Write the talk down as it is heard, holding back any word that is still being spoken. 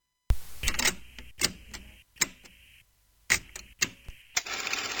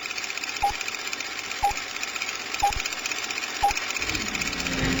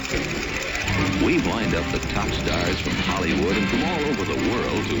lined up the top stars from Hollywood and from all over the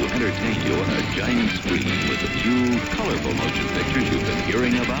world to entertain you on a giant screen with the few colorful motion pictures you've been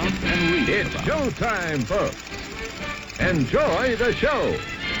hearing about and reading It's about. showtime, folks. Enjoy the show.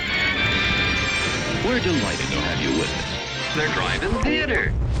 We're delighted to have you with us. They're driving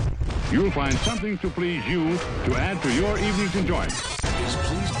theater. You'll find something to please you to add to your evening's enjoyment. Is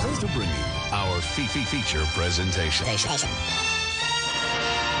pleased to bring you our feature presentation.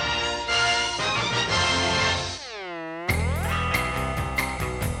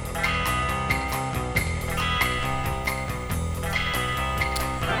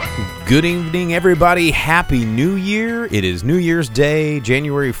 Good evening, everybody. Happy New Year. It is New Year's Day,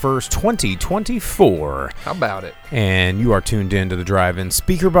 January 1st, 2024. How about it? And you are tuned in to the Drive-In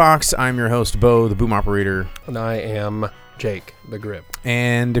Speaker Box. I'm your host, Bo, the boom operator. And I am Jake, the grip.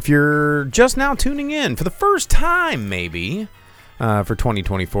 And if you're just now tuning in for the first time, maybe, for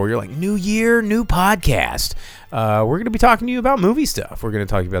 2024, you're like, new year, new podcast. We're going to be talking to you about movie stuff. We're going to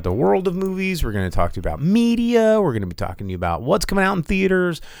talk to you about the world of movies. We're going to talk to you about media. We're going to be talking to you about what's coming out in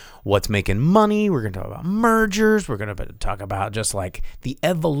theaters, what's making money. We're going to talk about mergers. We're going to talk about just like the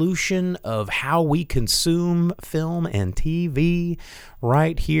evolution of how we consume film and TV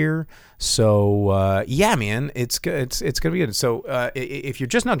right here. So, yeah, man, it's going to be good. So, if you're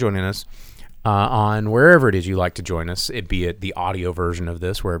just now joining us, on wherever it is you like to join us, be it the audio version of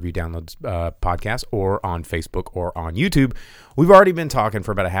this, wherever you download podcasts, or on Facebook or on YouTube. We've already been talking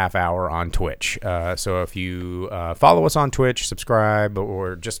for about a half hour on Twitch. So if you follow us on Twitch, subscribe,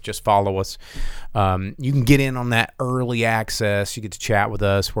 or just follow us, you can get in on that early access. You get to chat with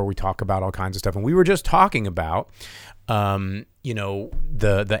us where we talk about all kinds of stuff. And we were just talking about the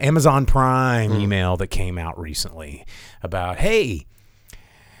Amazon Prime email that came out recently about, hey,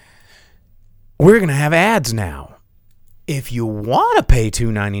 we're going to have ads now. If you want to pay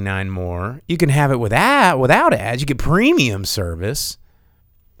 $2.99 more, you can have it without ads. You get premium service.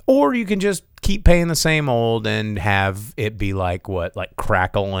 Or you can just keep paying the same old and have it be like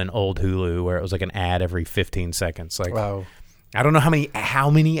Crackle and old Hulu, where it was like an ad every 15 seconds. Like, Wow. I don't know how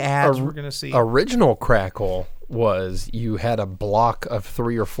many ads we're going to see. Original Crackle was you had a block of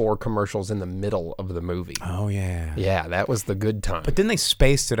 3 or 4 commercials in the middle of the movie. Oh, yeah. Yeah, that was the good time. But then they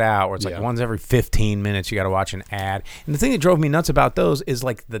spaced it out where it's like Yeah. once every 15 minutes you got to watch an ad. And the thing that drove me nuts about those is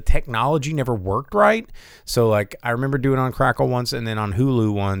like the technology never worked right. So like I remember doing it on Crackle once and then on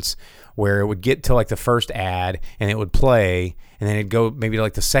Hulu once where it would get to like the first ad and it would play and then it'd go maybe to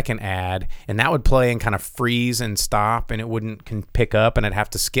like the second ad and that would play and kind of freeze and stop and it wouldn't pick up and I'd have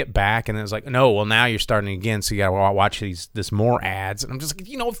to skip back and it was like, no, well now you're starting again, so you got to watch this more ads. And I'm just like,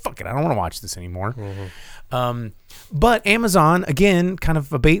 fuck it, I don't want to watch this anymore. Mm-hmm. But Amazon, again, kind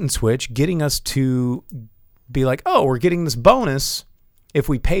of a bait and switch, getting us to be like, oh, we're getting this bonus if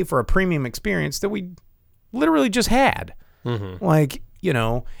we pay for a premium experience that we literally just had. Mm-hmm. Like,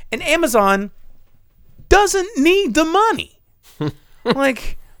 and Amazon doesn't need the money.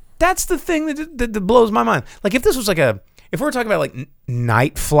 Like, that's the thing that blows my mind. Like, if this was if we're talking about like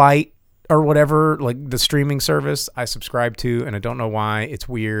Night Flight or whatever, like the streaming service I subscribe to, and I don't know why, it's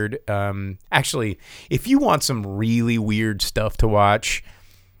weird. Actually, if you want some really weird stuff to watch,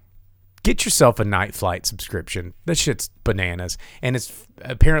 get yourself a Night Flight subscription. That shit's bananas. And it's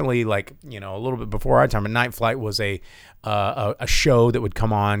apparently like, a little bit before our time, a Night Flight was a show that would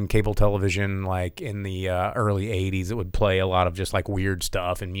come on cable television like in the early 80s. It would play a lot of just like weird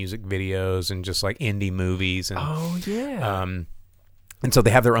stuff and music videos and just like indie movies. And, oh, yeah. And so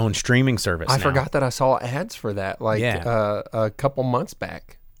they have their own streaming service I now. forgot that I saw ads for that a couple months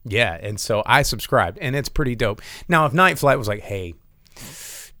back. Yeah, and so I subscribed, and it's pretty dope. Now, if Night Flight was like, hey,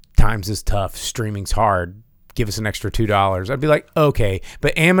 times is tough, streaming's hard, give us an extra $2, I'd be like, okay.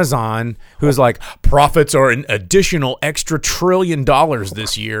 But Amazon, who's like, profits are an additional extra $1 trillion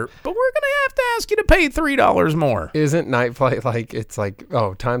this year, but we're going to have to ask you to pay $3 more. Isn't Night Flight like, it's like,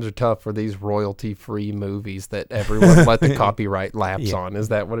 oh, times are tough for these royalty-free movies that everyone let the copyright lapse on. Is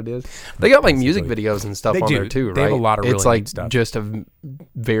that what it is? They got like music videos and stuff on there too, right? They have a lot of really It's like good stuff. just a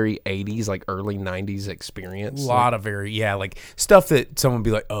very 80s, like early 90s experience. A lot of like stuff that someone would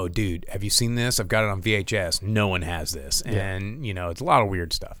be like, oh, dude, have you seen this? I've got it on VHS. No one has this. And, it's a lot of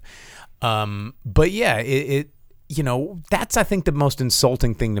weird stuff. But yeah, that's, I think, the most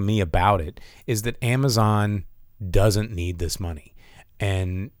insulting thing to me about it is that Amazon doesn't need this money.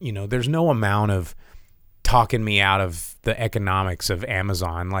 And, there's no amount of talking me out of the economics of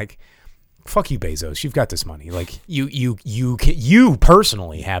Amazon. Like, fuck you, Bezos. You've got this money. Like, you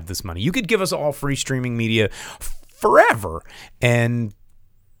personally have this money. You could give us all free streaming media forever and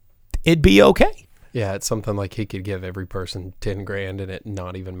it'd be okay. Yeah, it's something like he could give every person 10 grand and it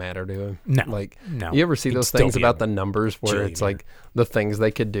not even matter to him. No, Like, no. you ever see He'd those still things be about a the numbers where it's billionaire. like the things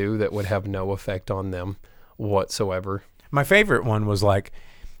they could do that would have no effect on them whatsoever? My favorite one was like,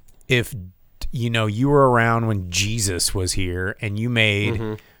 if you were around when Jesus was here and you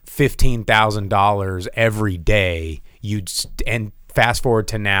made $15,000 every day, and fast forward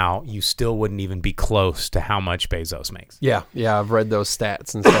to now, you still wouldn't even be close to how much Bezos makes. Yeah, I've read those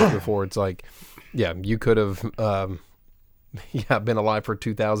stats and stuff before. It's like, yeah, you could have, been alive for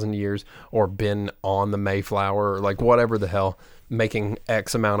 2,000 years or been on the Mayflower or like whatever the hell, making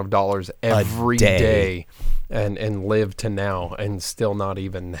X amount of dollars every day and live to now and still not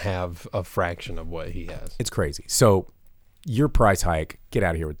even have a fraction of what he has. It's crazy. So your price hike, get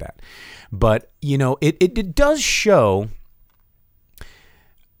out of here with that. But, it does show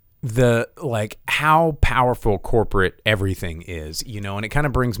how powerful corporate everything is, and it kind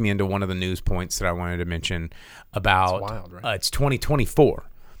of brings me into one of the news points that I wanted to mention about. It's wild, right? It's 2024.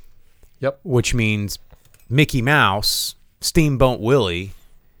 Yep. Which means Mickey Mouse, Steamboat Willie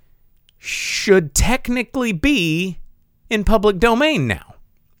should technically be in public domain now.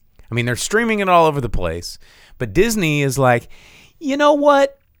 I mean, they're streaming it all over the place, but Disney is like, you know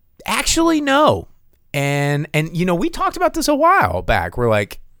what? Actually, no. And we talked about this a while back. We're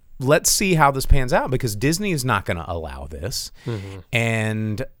like, let's see how this pans out because Disney is not going to allow this. Mm-hmm.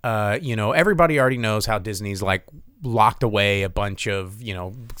 And, everybody already knows how Disney's like locked away a bunch of,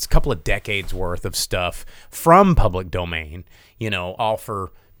 a couple of decades worth of stuff from public domain, all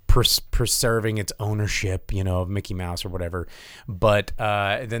for preserving its ownership, of Mickey Mouse or whatever. But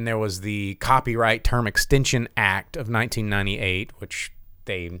then there was the Copyright Term Extension Act of 1998, which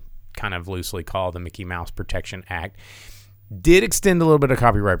they kind of loosely call the Mickey Mouse Protection Act. Did extend a little bit of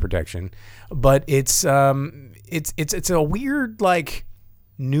copyright protection, but it's a weird, like,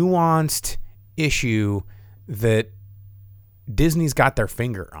 nuanced issue that Disney's got their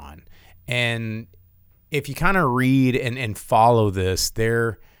finger on. And if you kind of read and follow this,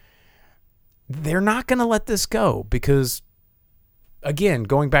 they're not going to let this go because, again,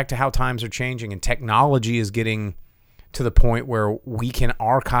 going back to how times are changing and technology is getting to the point where we can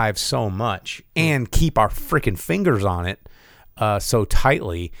archive so much and keep our freaking fingers on it so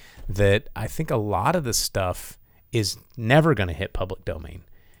tightly that I think a lot of this stuff is never going to hit public domain.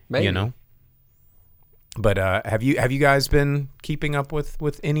 Maybe. But have you guys been keeping up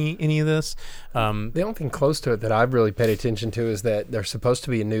with any of this? The only thing close to it that I've really paid attention to is that there's supposed to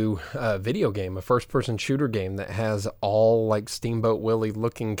be a new video game, a first-person shooter game that has all like Steamboat Willie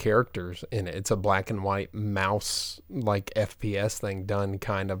looking characters in it. It's a black and white mouse like FPS thing done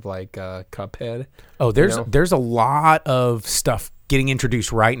kind of like Cuphead. Oh, there's a lot of stuff getting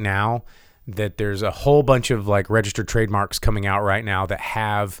introduced right now. That there's a whole bunch of like registered trademarks coming out right now that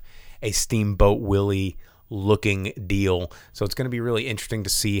have a Steamboat Willie looking deal. So it's going to be really interesting to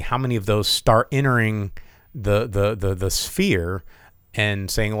see how many of those start entering the sphere and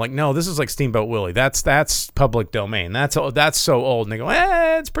saying like, no, this is like Steamboat Willie. That's public domain. That's so old. And they go,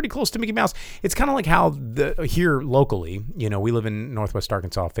 it's pretty close to Mickey Mouse. It's kind of like how here locally, we live in Northwest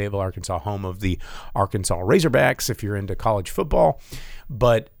Arkansas, Fayetteville, Arkansas, home of the Arkansas Razorbacks, if you're into college football.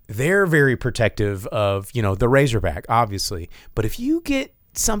 But they're very protective of, the Razorback, obviously. But if you get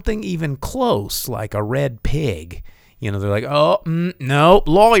something even close, like a red pig, they're like, oh, no,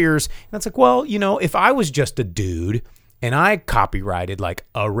 lawyers. And it's like, well, if I was just a dude and I copyrighted like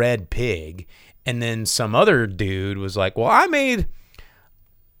a red pig and then some other dude was like, well, I made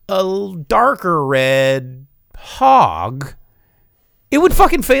a darker red hog, it would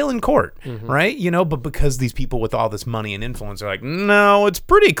fucking fail in court, right? But because these people with all this money and influence are like, no, it's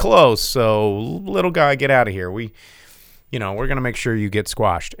pretty close. So little guy, get out of here. We're going to make sure you get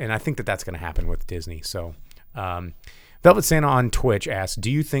squashed. And I think that's going to happen with Disney. So Velvet Santa on Twitch asks, do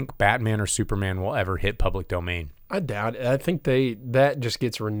you think Batman or Superman will ever hit public domain? I doubt it. I think that just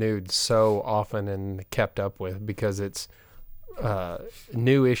gets renewed so often and kept up with because it's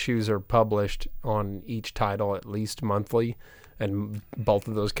new issues are published on each title at least monthly. And both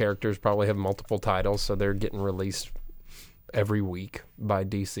of those characters probably have multiple titles, so they're getting released every week by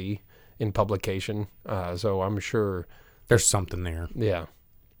DC in publication. So I'm sure there's something there. Yeah.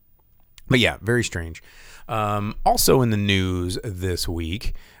 But yeah, very strange. Also in the news this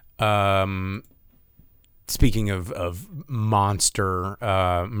week, speaking of monster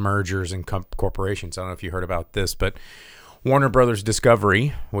mergers and corporations, I don't know if you heard about this, but Warner Brothers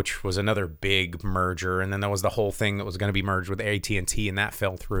Discovery, which was another big merger, and then there was the whole thing that was going to be merged with AT&T, and that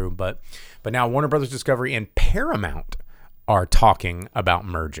fell through. But now Warner Brothers Discovery and Paramount are talking about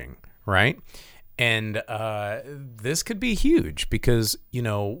merging, right? And this could be huge because,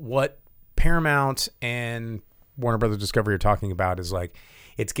 what Paramount and Warner Brothers Discovery are talking about is like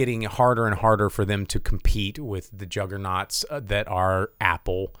it's getting harder and harder for them to compete with the juggernauts that are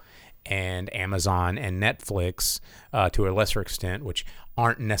Apple and Amazon and Netflix to a lesser extent, which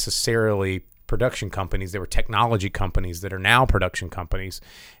aren't necessarily production companies. They were technology companies that are now production companies.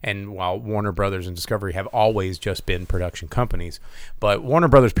 And while Warner Brothers and Discovery have always just been production companies, but Warner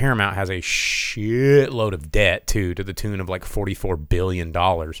Brothers Paramount has a shitload of debt too, to the tune of like $44 billion.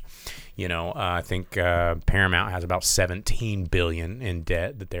 You know, I think Paramount has about $17 billion in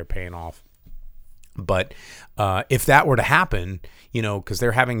debt that they're paying off. But if that were to happen, you know, because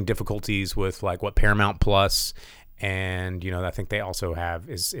they're having difficulties with like what Paramount Plus, and you know, I think they also have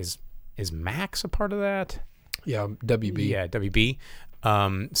is Max a part of that? Yeah, WB. Yeah, WB.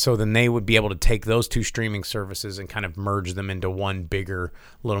 So then they would be able to take those two streaming services and kind of merge them into one bigger,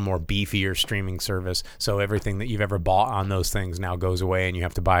 a little more beefier streaming service. So everything that you've ever bought on those things now goes away and you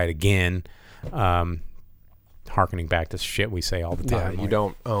have to buy it again. Harkening back to shit we say all the time. Yeah, you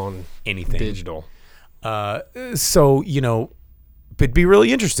don't own anything digital. So, you know, it'd be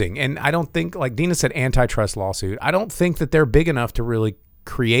really interesting. And I don't think, like Dina said, antitrust lawsuit. I don't think that they're big enough to really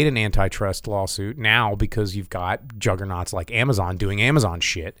create an antitrust lawsuit now, because you've got juggernauts like Amazon doing Amazon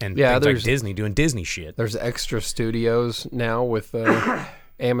shit and things like Disney doing Disney shit. There's extra studios now with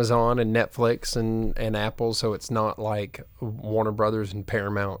Amazon and Netflix and Apple, so it's not like Warner Brothers and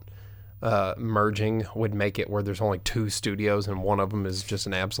Paramount merging would make it where there's only two studios and one of them is just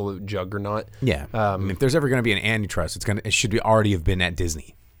an absolute juggernaut. Yeah. I mean, if there's ever going to be an antitrust, it should already have been at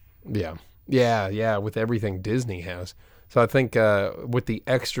Disney. Yeah, with everything Disney has. So I think with the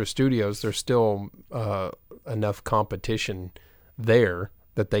extra studios, there's still enough competition there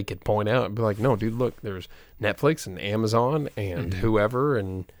that they could point out and be like, no, dude, look, there's Netflix and Amazon and whoever,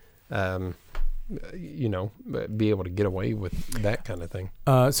 and you know, be able to get away with that kind of thing.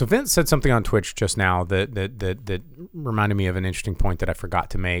 So Vince said something on Twitch just now that reminded me of an interesting point that I forgot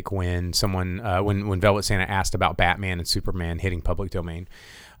to make when someone when Velvet Santa asked about Batman and Superman hitting public domain.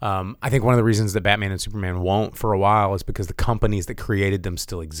 I think one of the reasons that Batman and Superman won't for a while is because the companies that created them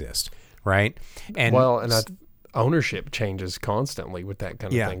still exist, right? And ownership changes constantly with that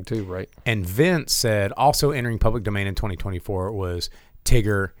kind of thing too, right? And Vince said also entering public domain in 2024 was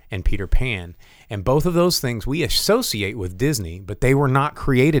Tigger and Peter Pan. And both of those things we associate with Disney, but they were not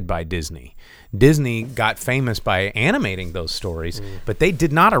created by Disney. Disney got famous by animating those stories, but they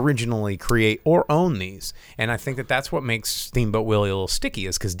did not originally create or own these. And I think that that's what makes Steamboat Willie a little sticky,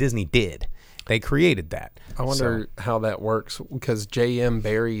 is because Disney did. They created that. I wonder how that works, because J.M.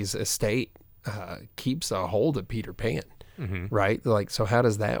 Barrie's estate keeps a hold of Peter Pan, right? Like, so how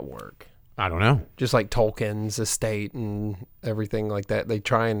does that work? I don't know. Just like Tolkien's estate and everything like that, they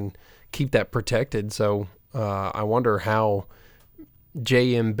try and keep that protected. So I wonder how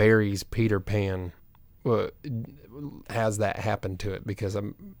J.M. Barrie's Peter Pan has that happen to it, because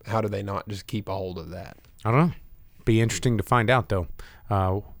how do they not just keep a hold of that? I don't know. Be interesting to find out, though.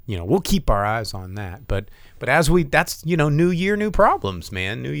 You know, we'll keep our eyes on that. But as that's, you know, new year, new problems,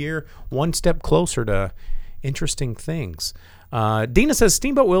 man. New year, one step closer to interesting things. Dina says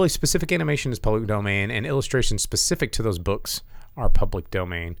Steamboat Willie's specific animation is public domain, and illustrations specific to those books are public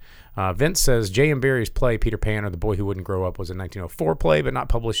domain. Vince says J.M. Barrie's play Peter Pan or the Boy Who Wouldn't Grow Up was a 1904 play, but not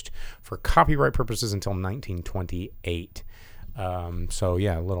published for copyright purposes until 1928. So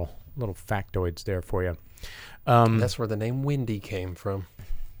yeah, little factoids there for you. That's where the name Wendy came from.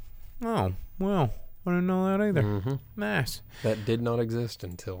 Oh, well, I didn't know that either. Nice. That did not exist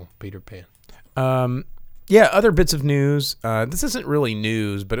until Peter Pan. Yeah, other bits of news. This isn't really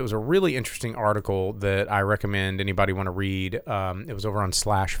news, but it was a really interesting article that I recommend anybody want to read. It was over on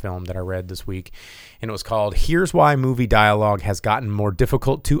Slash Film that I read this week, and it was called "Here's Why Movie Dialogue Has Gotten More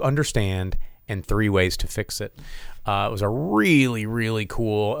Difficult to Understand and 3 Ways to Fix It." It was a really, really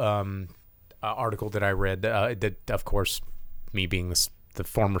cool article that I read. That, of course, me being the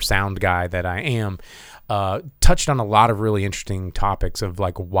former sound guy that I am, touched on a lot of really interesting topics of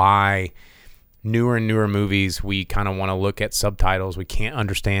like why newer and newer movies, we kind of want to look at subtitles. We can't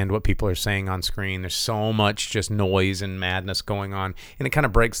understand what people are saying on screen. There's so much just noise and madness going on. And it kind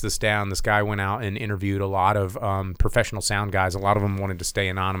of breaks this down. This guy went out and interviewed a lot of professional sound guys. A lot of them wanted to stay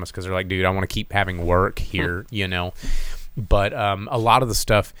anonymous because they're like, dude, I want to keep having work here, you know. But a lot of the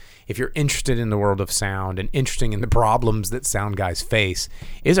stuff, if you're interested in the world of sound and interested in the problems that sound guys face,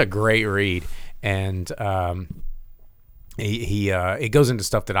 is a great read. And it goes into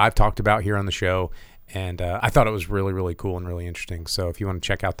stuff that I've talked about here on the show, and I thought it was really, really cool and really interesting. So if you want to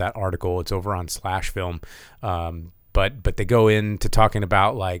check out that article, it's over on Slash Film. But they go into talking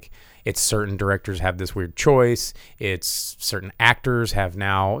about like it's certain directors have this weird choice. It's certain actors have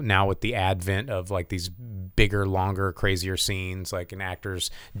now with the advent of like these bigger, longer, crazier scenes, like and actors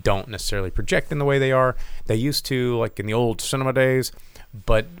don't necessarily project in the way they used to, like in the old cinema days.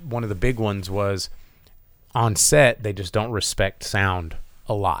 But one of the big ones was on set, they just don't respect sound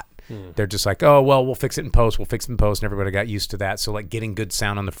a lot. They're just like, oh, well, we'll fix it in post. And everybody got used to that. So like getting good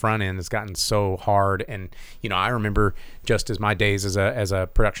sound on the front end has gotten so hard. And, I remember just as my days as a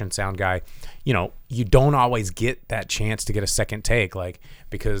production sound guy, you don't always get that chance to get a second take, like,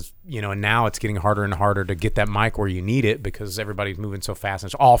 because, and now it's getting harder and harder to get that mic where you need it because everybody's moving so fast and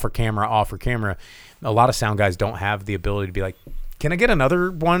it's all for camera. A lot of sound guys don't have the ability to be like, can I get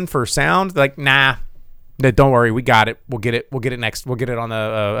another one for sound? Like, nah. Don't worry, we got it. We'll get it next. We'll get it on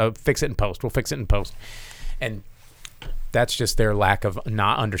the fix it in post. We'll fix it in post. And that's just their lack of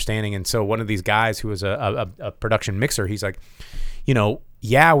not understanding. And so one of these guys who was a production mixer, he's like,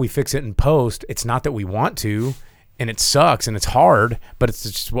 yeah, we fix it in post. It's not that we want to, and it sucks and it's hard, but it's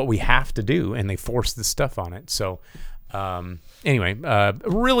just what we have to do. And they force this stuff on it. So anyway,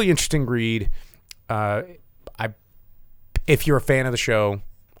 really interesting read. If you're a fan of the show,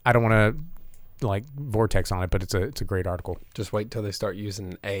 I don't want to like vortex on it, but it's a great article. Just wait till they start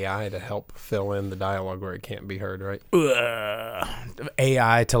using AI to help fill in the dialogue where it can't be heard, right?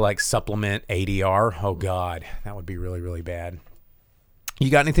 AI to like supplement ADR. Oh God, that would be really, really bad.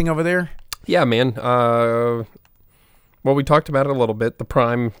 You got anything over there? Yeah, man. Well, we talked about it a little bit. The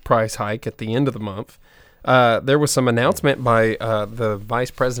Prime price hike at the end of the month. There was some announcement by the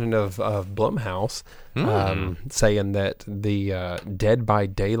vice president of Blumhouse saying that the Dead by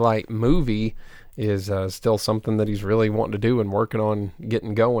Daylight movie is still something that he's really wanting to do and working on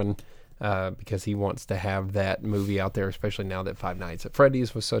getting going because he wants to have that movie out there, especially now that Five Nights at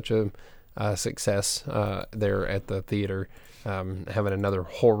Freddy's was such a success there at the theater. Having another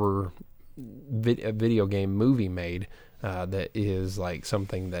horror video game movie made that is like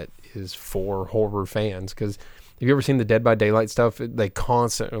something that is for horror fans. Because have you ever seen the Dead by Daylight stuff? They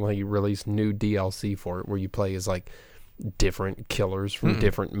constantly release new DLC for it where you play as like different killers from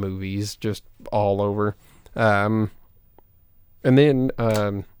different movies just all over. And then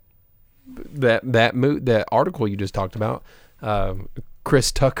that article you just talked about,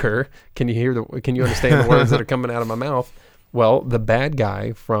 Chris Tucker, can you understand the words that are coming out of my mouth? Well, the bad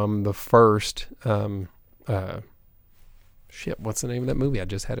guy from the first what's the name of that movie? I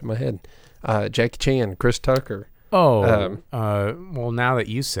just had it in my head. Jackie Chan, Chris Tucker. Oh, well, now that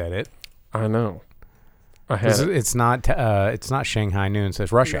you said it, I know. It's not Shanghai Noon. It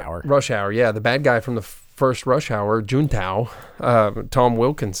says Rush Hour. Rush Hour, yeah. The bad guy from the first Rush Hour, Juntao, Tom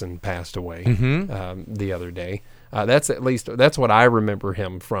Wilkinson passed away the other day. That's what I remember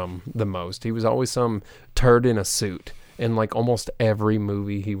him from the most. He was always some turd in a suit in like almost every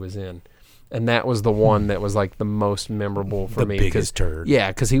movie he was in. And that was the one that was like the most memorable for me. The biggest turd. Yeah,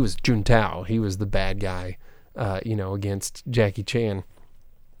 because he was Juntao. He was the bad guy, against Jackie Chan.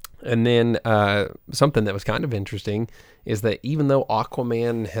 And then something that was kind of interesting is that even though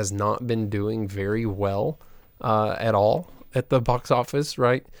Aquaman has not been doing very well at all at the box office,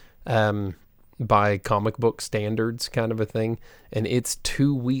 right, by comic book standards kind of a thing, and it's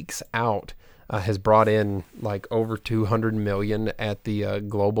 2 weeks out, has brought in like over $200 million at the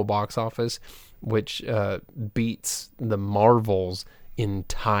global box office, which beats the Marvel's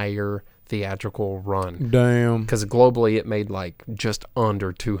entire theatrical run. Damn. Because globally it made like just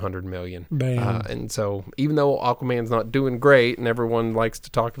under $200 million. Damn. And so even though Aquaman's not doing great, and everyone likes to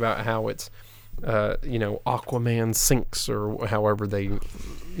talk about how it's Aquaman sinks, or however they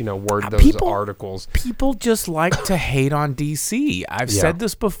word those articles. People just like to hate on DC. I've said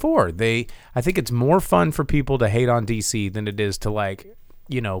this before. I think it's more fun for people to hate on DC than it is to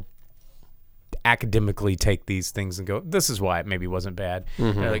academically take these things and go, this is why it maybe wasn't bad.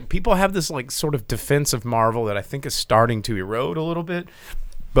 Like people have this like sort of defense of Marvel that I think is starting to erode a little bit.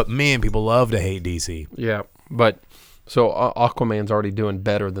 But man, people love to hate DC. Yeah, but so Aquaman's already doing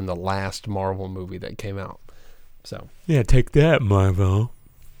better than the last Marvel movie that came out. So yeah, take that, Marvel.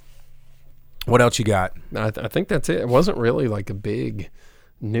 What else you got? I think that's it. It wasn't really like a big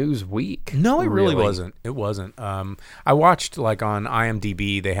news week. No, it really wasn't. It wasn't. I watched like on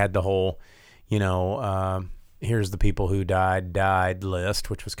IMDb, they had the whole, here's the people who died list,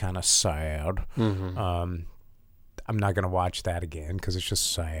 which was kind of sad. I'm not going to watch that again because it's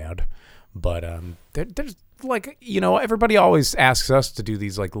just sad. But there's like, everybody always asks us to do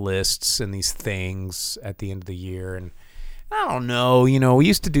these like lists and these things at the end of the year. And I don't know, we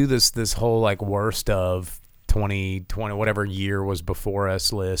used to do this whole like worst of 2020, whatever year was before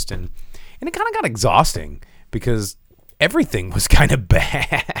us list. And it kind of got exhausting because everything was kind of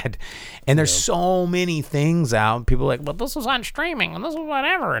bad. And there's so many things out. People are like, well, this was on streaming and this was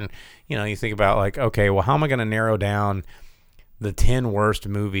whatever. And, you know, you think about like, okay, well, how am I going to narrow down the 10 worst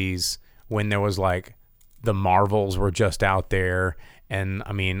movies when there was like the Marvels were just out there? And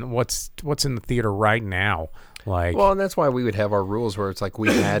I mean, what's in the theater right now? Like, well, and that's why we would have our rules where it's like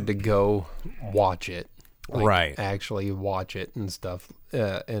we had to go watch it. Like, right. Actually watch it and stuff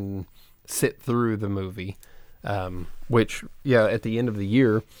and sit through the movie. Which, yeah, at the end of the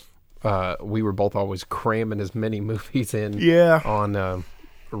year, we were both always cramming as many movies in on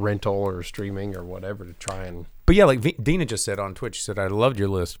rental or streaming or whatever to try and... But yeah, like Dina just said on Twitch, she said, I loved your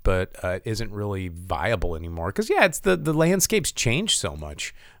list, but it isn't really viable anymore. Because, yeah, it's the landscape's changed so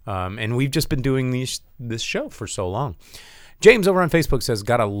much. And we've just been doing this show for so long. James over on Facebook says,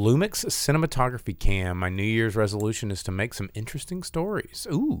 got a Lumix cinematography cam. My New Year's resolution is to make some interesting stories.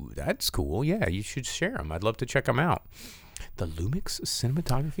 Ooh, that's cool. Yeah, you should share them. I'd love to check them out. The Lumix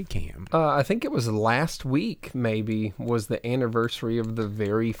cinematography cam. I think it was last week, maybe, was the anniversary of the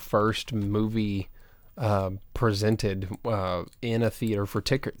very first movie presented in a theater for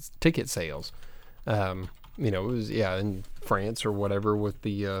ticket sales. You know, it was, in France or whatever with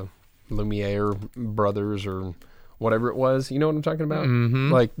the Lumiere brothers or... whatever it was, you know what I'm talking about?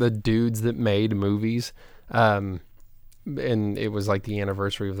 Mm-hmm. Like the dudes that made movies. And it was like the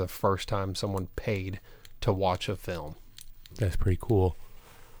anniversary of the first time someone paid to watch a film. That's pretty cool.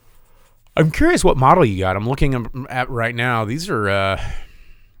 I'm curious what model you got. I'm looking at right now. These are,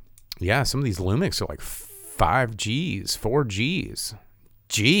 some of these Lumix are like 5Gs, 4Gs.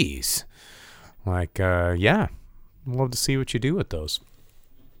 Jeez. Like, I'd love to see what you do with those.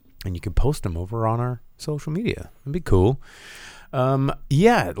 And you can post them over on our social media. It'd be cool.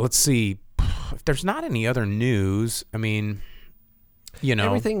 Let's see. If there's not any other news, I mean, you know.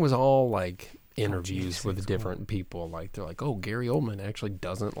 Everything was all like interviews with different people. Like they're like, oh, Gary Oldman actually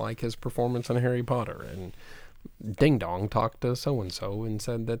doesn't like his performance in Harry Potter. And Ding Dong talked to so-and-so and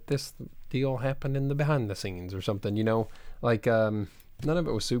said that this deal happened in the behind the scenes or something, you know. Like, none of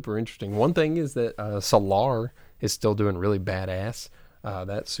it was super interesting. One thing is that Solar is still doing really badass.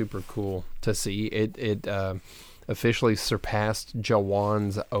 That's super cool to see. It officially surpassed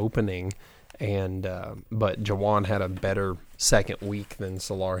Jawan's opening, and but Jawan had a better second week than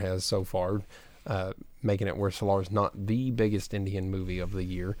Solar has so far, making it where Solar is not the biggest Indian movie of the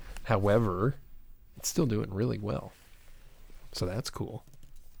year. However, it's still doing really well, so that's cool.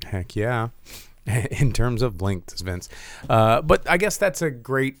 Heck yeah. In terms of length, Vince. But I guess that's a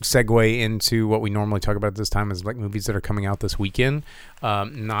great segue into what we normally talk about this time is like movies that are coming out this weekend.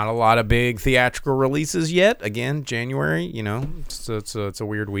 Not a lot of big theatrical releases yet. Again, January, you know, so it's a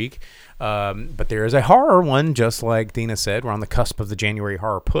weird week. But there is a horror one, just like Dina said. We're on the cusp of the January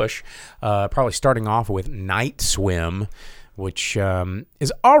horror push. Probably starting off with Night Swim, which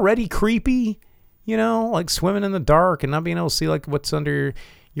is already creepy, you know, like swimming in the dark and not being able to see like what's under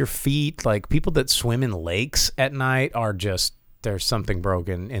your feet. Like people that swim in lakes at night are just, there's something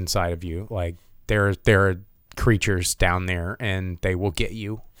broken inside of you. Like there are creatures down there and they will get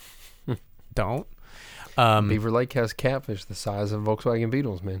you. Don't. Beaver Lake has catfish the size of Volkswagen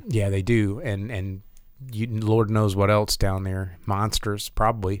Beetles, man. Yeah, they do. And you, Lord knows what else down there. Monsters,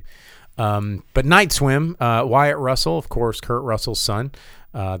 probably. But Night Swim, Wyatt Russell, of course, Kurt Russell's son.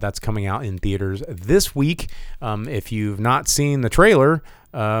 That's coming out in theaters this week. If you've not seen the trailer,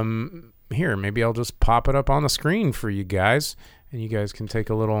 here, maybe I'll just pop it up on the screen for you guys, and you guys can take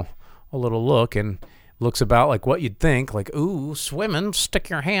a little look. And looks about like what you'd think, like, ooh, swimming, stick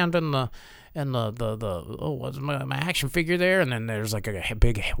your hand in the what's my action figure there, and then there's like a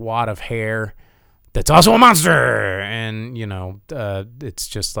big wad of hair that's also a monster, and you know, it's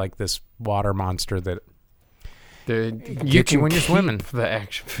just like this water monster that gets you when you're swimming. The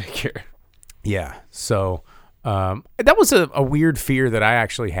action figure. Yeah. So that was a weird fear that I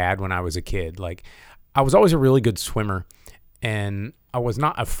actually had when I was a kid. Like I was always a really good swimmer, and I was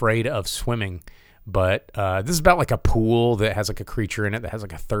not afraid of swimming. But this is about like a pool that has like a creature in it that has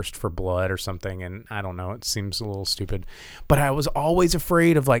like a thirst for blood or something. And I don't know, it seems a little stupid. But I was always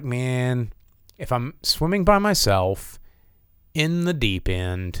afraid of like, man, if I'm swimming by myself in the deep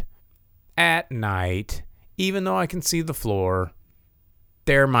end at night, even though I can see the floor,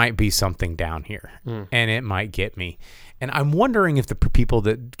 there might be something down here and it might get me. And I'm wondering if the people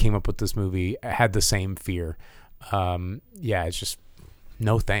that came up with this movie had the same fear. It's just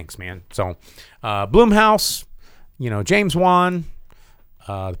no thanks, man. So Blumhouse, you know, James Wan,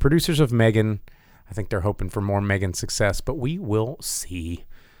 the producers of Megan, I think they're hoping for more Megan success, but we will see.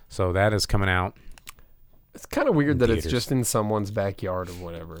 So that is coming out. It's kind of weird that it's just in someone's backyard or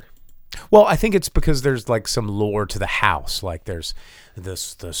whatever. Well, I think it's because there's like some lore to the house. Like there's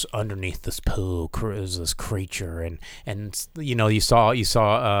this underneath this pool is this creature, and you saw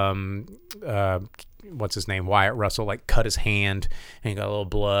what's his name, Wyatt Russell, like cut his hand and he got a little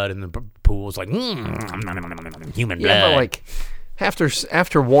blood, and the pool was like human blood. Yeah, but like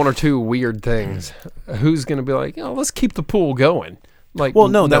after one or two weird things, who's gonna be like, let's keep the pool going? Like, well,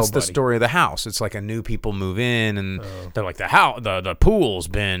 no, that's the nobody. story of the house. It's like a new people move in, and they're like, the pool's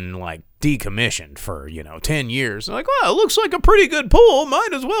been like decommissioned for 10 years. They're like, well, it looks like a pretty good pool. Might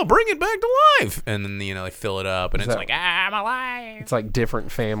as well bring it back to life. And then they fill it up, and it's like, I'm alive. It's like different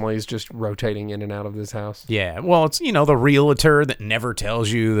families just rotating in and out of this house. Yeah, well, it's the realtor that never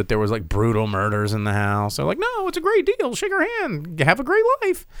tells you that there was like brutal murders in the house. They're like, no, it's a great deal. Shake her hand. Have a great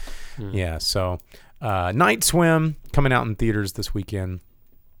life. Yeah, so. Night Swim coming out in theaters this weekend.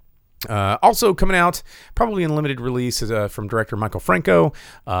 Also coming out, probably in limited release, is from director Michael Franco.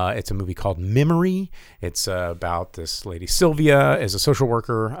 It's a movie called Memory. It's about this lady Sylvia as a social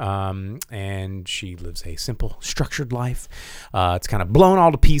worker, and she lives a simple, structured life. It's kind of blown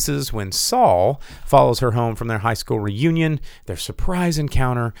all to pieces when Saul follows her home from their high school reunion. Their surprise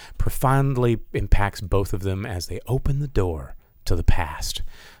encounter profoundly impacts both of them as they open the door to the past.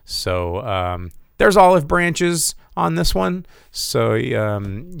 So, there's olive branches on this one, so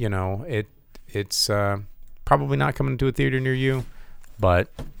it's probably not coming to a theater near you, but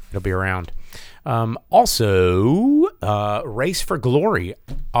it'll be around. Also, Race for Glory,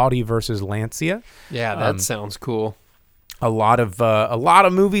 Audi versus Lancia. Yeah, that sounds cool. A lot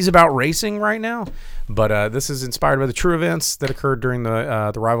of movies about racing right now, but this is inspired by the true events that occurred during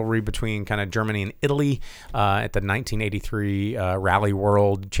the rivalry between kind of Germany and Italy at the 1983 Rally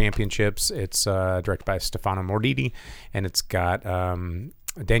World Championships. It's directed by Stefano Morditti, and it's got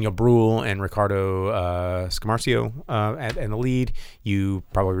Daniel Bruhl and Riccardo Scamarcio in the lead. You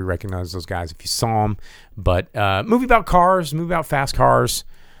probably recognize those guys if you saw them. But movie about cars, movie about fast cars,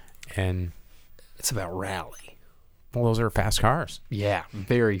 and It's about rally. well, those are fast cars. Yeah,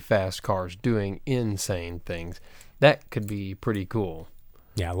 very fast cars doing insane things. That could be pretty cool.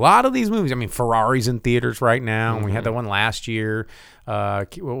 Yeah, a lot of these movies. I mean, Ferrari's in theaters right now. And we had that one last year.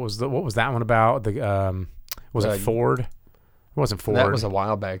 What was that one about? Was it Ford? It wasn't Ford. That was a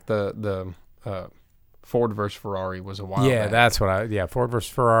while back. The Ford versus Ferrari was a while yeah, back. that's what Ford versus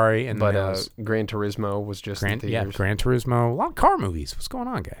Ferrari. And But then there was Gran Turismo was just in theaters. Gran Turismo. A lot of car movies. What's going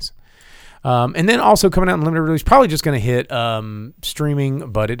on, guys? And then also coming out in limited release, probably just going to hit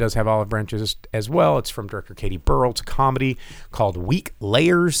streaming, but it does have olive branches as well. It's from director Katie Burrell. It's a comedy called Weak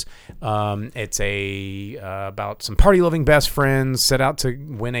Layers. It's about some party-loving best friends set out to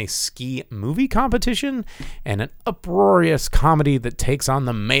win a ski movie competition, and an uproarious comedy that takes on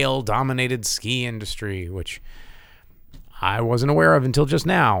the male-dominated ski industry, which I wasn't aware of until just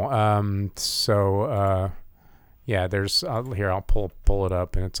now. Yeah, there's here. I'll pull it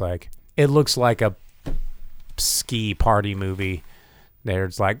up, and it's like. It looks like a ski party movie.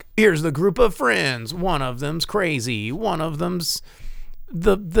 There's like, here's the group of friends. One of them's crazy. One of them's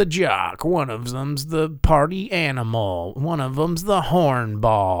the jock. One of them's the party animal. One of them's the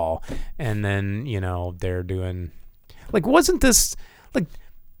hornball. And then, they're doing... Like, wasn't this... Like,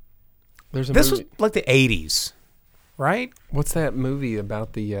 There's a this movie. was like the 80s, right? What's that movie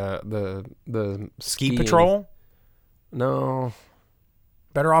about the Ski skiing? Patrol? No.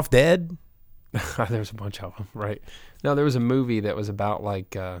 Better Off Dead? There's a bunch of them, right? No, there was a movie that was about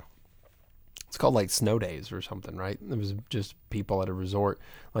like it's called like Snow Days or something, right? It was just people at a resort.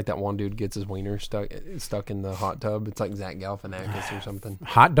 Like that one dude gets his wiener stuck in the hot tub. It's like Zach Galifianakis or something.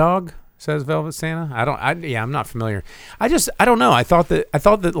 Hot Dog, says Velvet Santa. I'm not familiar. I don't know. I thought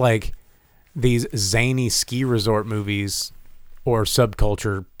that like these zany ski resort movies or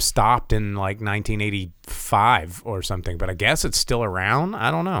subculture stopped in like 1985 or something, but I guess it's still around.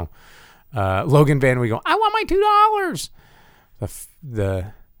 I don't know. Logan Van We go, I want my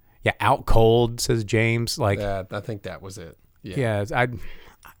 $2. Out cold, says James. Like, I think that was it. Yeah. yeah,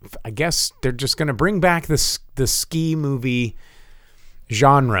 I guess they're just gonna bring back the ski movie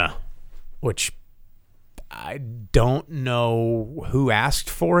genre, which I don't know who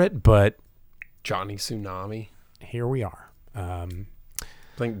asked for it, but Johnny Tsunami. here we are. I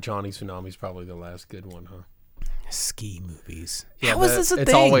think Johnny Tsunami's probably the last good one, huh? Ski movies. Yeah, How is this a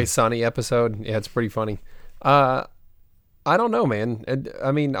It's thing? Always Sunny episode. Yeah, it's pretty funny. I don't know, man.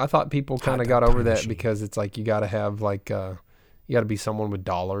 I mean, I thought people kind of got over that because it's like you got to have like you got to be someone with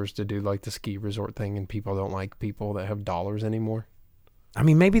dollars to do like the ski resort thing, and people don't like people that have dollars anymore. I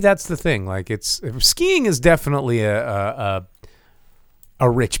mean, maybe that's the thing. Like, skiing is definitely a a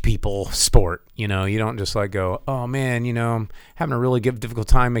rich people sport. You know, you don't just like go, oh man, you know, I'm having a really difficult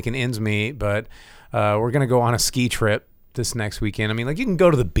time making ends meet, but we're going to go on a ski trip this next weekend. I mean, like, you can go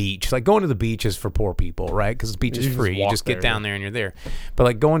to the beach. Like, going to the beach is for poor people, right? Because the beach is free. You just get down there and you're there. But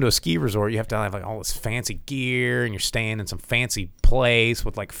like going to a ski resort, you have to have like all this fancy gear, and you're staying in some fancy place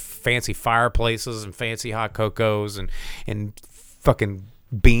with like fancy fireplaces and fancy hot cocos and fucking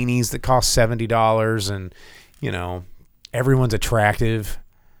beanies that cost $70, and you know, everyone's attractive.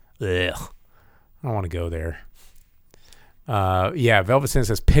 Ugh, I don't want to go there. Yeah, Velvet Sin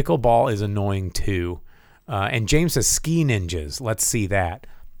says pickleball is annoying too. And James says ski ninjas. Let's see that.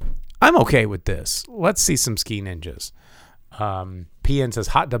 I'm okay with this. Let's see some ski ninjas. PN says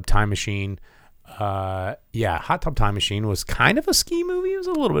Hot Tub Time Machine. Yeah, Hot Tub Time Machine was kind of a ski movie. It was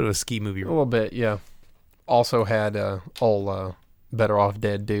a little bit of a ski movie. A little bit, yeah. Also had old Better Off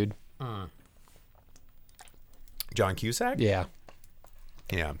Dead dude. John Cusack? Yeah.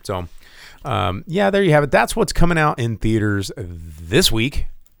 Yeah. So, yeah, there you have it. That's what's coming out in theaters this week.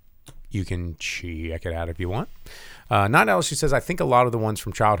 You can check it out if you want. Not Alice, she says, I think a lot of the ones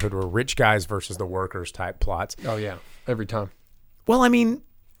from childhood were rich guys versus the workers type plots. Oh, yeah. Every time. Well, I mean,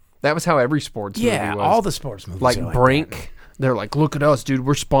 that was how every sports movie was. Yeah, all the sports movies. Like Brink. They're like, look at us, dude.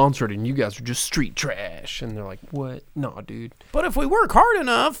 We're sponsored, and you guys are just street trash. And they're like, what? No, dude. But if we work hard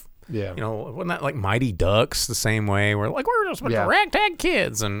enough, yeah, you know, wasn't that like Mighty Ducks the same way? We're like, we're just a bunch of ragtag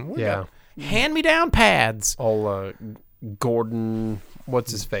kids, and we got hand-me-down pads. All Gordon,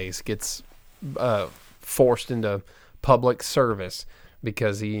 what's his face, gets forced into public service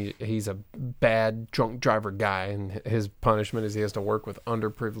because he's a bad drunk driver guy, and his punishment is he has to work with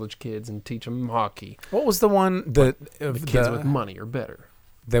underprivileged kids and teach them hockey. What was the one that the kids with money are better?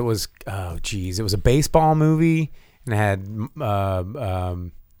 That was it was a baseball movie, and it had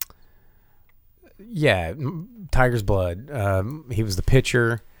Tiger's Blood. He was the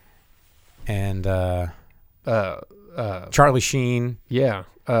pitcher, and Charlie Sheen. Yeah.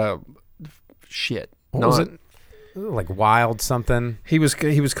 Shit. What was it? Like Wild something. He was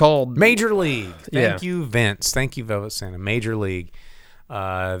called Major League. Thank you, Vince. Thank you, Velvet Santa. Major League.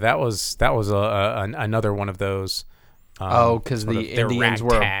 That was another one of those. Because the Indians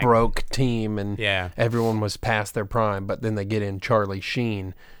were a broke team, and everyone was past their prime. But then they get in Charlie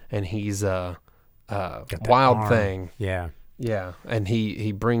Sheen, and he's Wild arm. Thing. Yeah. Yeah, and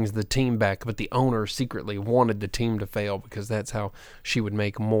he brings the team back, but the owner secretly wanted the team to fail because that's how she would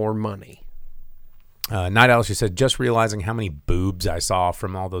make more money. Night Owl, she said, just realizing how many boobs I saw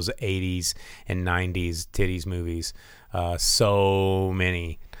from all those 80s and 90s titties movies. So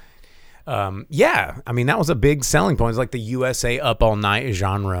many. Yeah, I mean, that was a big selling point. It's like the USA Up All Night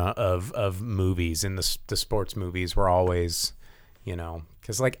genre of movies, and the sports movies were always, you know,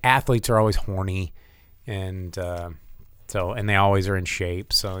 because like athletes are always horny, and and they always are in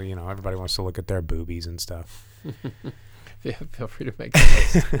shape. So, you know, everybody wants to look at their boobies and stuff. Yeah, feel free to make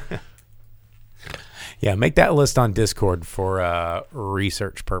that list. Yeah, make that list on Discord for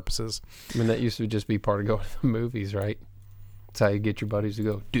research purposes. I mean, that used to just be part of going to the movies, right? That's how you get your buddies to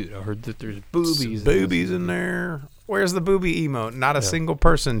go, dude, I heard that there's boobies. Boobies in there. Where's the booby emote? Not a single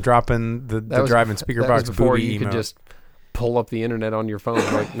person dropping the driving speaker box before booby you emote. Could just pull up the internet on your phone.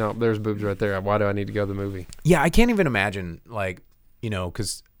 Like, no, there's boobs right there. Why do I need to go to the movie? Yeah, I can't even imagine, like, you know,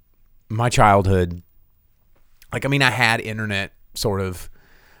 because my childhood, like, I mean, I had internet sort of,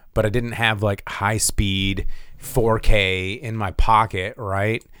 but I didn't have like high speed 4K in my pocket,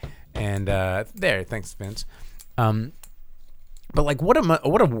 right? And there, thanks, Vince. But like, what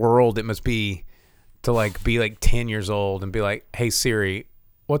a world it must be to like be like 10 years old and be like, hey Siri,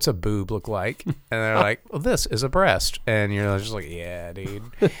 what's a boob look like? And they're like, well, this is a breast. And you're just like, yeah, dude.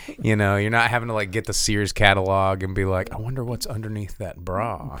 You know, you're not having to like get the Sears catalog and be like, I wonder what's underneath that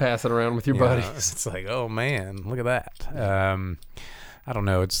bra. Pass it around with your buddies. It's like, oh man, look at that. I don't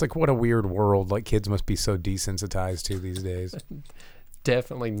know. It's like, what a weird world. Like, kids must be so desensitized to these days.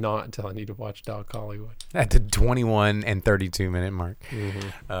 Definitely not until I need to watch Doc Hollywood. At the 21 and 32 minute mark.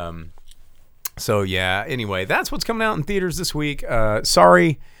 Mm-hmm. So, yeah. Anyway, that's what's coming out in theaters this week.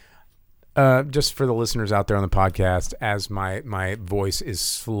 Sorry, just for the listeners out there on the podcast, as my voice is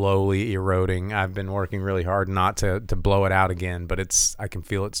slowly eroding. I've been working really hard not to blow it out again, but I can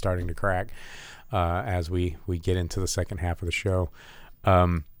feel it starting to crack as we get into the second half of the show.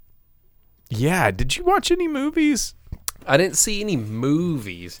 Yeah, did you watch any movies? I didn't see any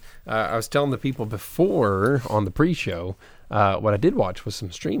movies. I was telling the people before on the pre-show, what I did watch was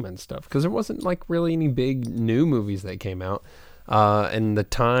some streaming stuff because there wasn't like really any big new movies that came out. And the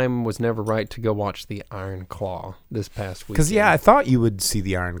time was never right to go watch The Iron Claw this past week. Because, I thought you would see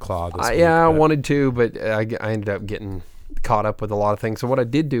The Iron Claw this week. Yeah, I wanted to, but I ended up getting caught up with a lot of things. So what I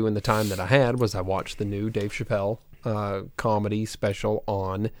did do in the time that I had was I watched the new Dave Chappelle comedy special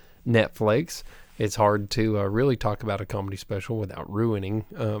on Netflix. It's hard to really talk about a comedy special without ruining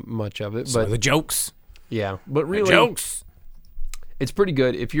much of it. So but the jokes. Yeah, but really, Jokes. it's pretty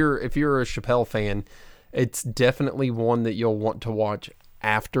good. If you're a Chappelle fan, it's definitely one that you'll want to watch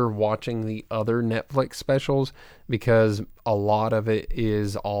after watching the other Netflix specials, because a lot of it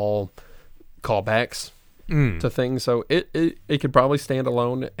is all callbacks to things. So it could probably stand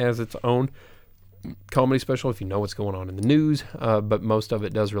alone as its own comedy special if you know what's going on in the news, but most of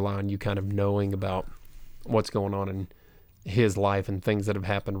it does rely on you kind of knowing about what's going on in his life and things that have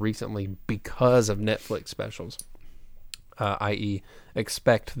happened recently because of Netflix specials, i.e.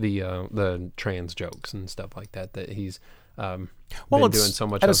 expect the trans jokes and stuff like that he's been doing so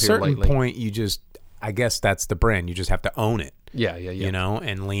much at of a here certain lately. point, you just, I guess that's the brand. You just have to own it. Yeah. You know,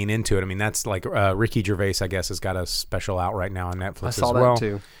 and lean into it. I mean, that's like Ricky Gervais, I guess, has got a special out right now on Netflix I saw as well. that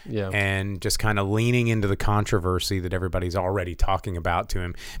too. Yeah. And just kind of leaning into the controversy that everybody's already talking about to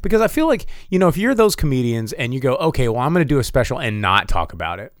him. Because I feel like, you know, if you're those comedians and you go, okay, well, I'm going to do a special and not talk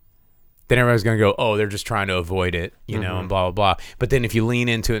about it, then everybody's going to go, oh, they're just trying to avoid it, you know, and blah, blah, blah. But then if you lean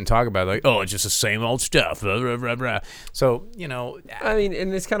into it and talk about it, like, oh, it's just the same old stuff. Blah, blah, blah, blah. So, you know. I mean,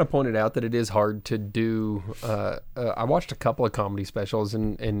 and it's kind of pointed out that it is hard to do. I watched a couple of comedy specials,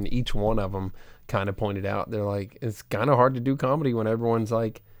 and each one of them kind of pointed out, they're like, it's kind of hard to do comedy when everyone's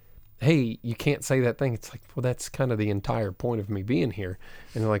like, hey, you can't say that thing. It's like, well, that's kind of the entire point of me being here.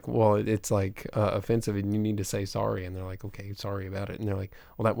 And they're like, well, it's like offensive and you need to say sorry. And they're like, okay, sorry about it. And they're like,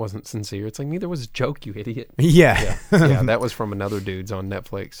 well, that wasn't sincere. It's like, neither was a joke, you idiot. Yeah. Yeah, that was from another dude's on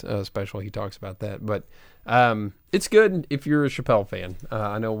Netflix special. He talks about that. But it's good if you're a Chappelle fan.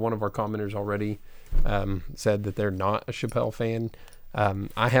 I know one of our commenters already said that they're not a Chappelle fan.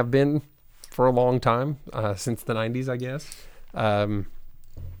 I have been for a long time, since the 90s, I guess.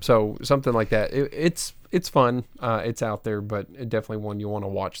 So something like that. It's fun. It's out there, but definitely one you want to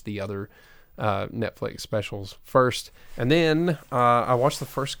watch the other Netflix specials first. And then I watched the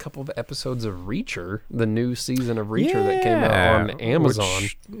first couple of episodes of Reacher, the new season of Reacher that came out on Amazon.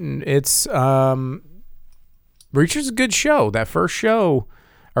 It's Reacher's a good show. That first show,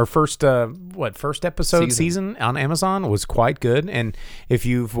 our first episode season on Amazon was quite good. And if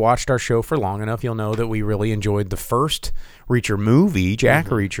you've watched our show for long enough, you'll know that we really enjoyed the first Reacher movie, Jack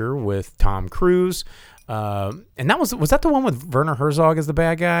Reacher, with Tom Cruise. And that was that the one with Werner Herzog as the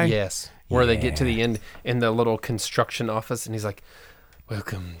bad guy? Yes, where they get to the end in the little construction office, and he's like,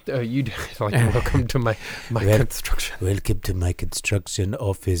 "Welcome, welcome to my construction. Welcome to my construction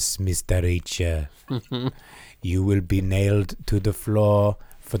office, Mr. Reacher. You will be nailed to the floor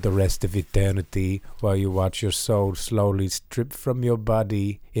for the rest of eternity while you watch your soul slowly strip from your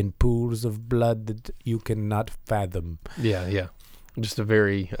body in pools of blood that you cannot fathom." Yeah. Just a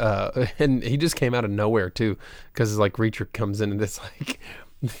very, and he just came out of nowhere too, because like Reacher comes in this like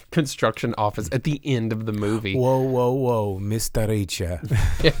construction office at the end of the movie. Whoa, Mr. Reacher.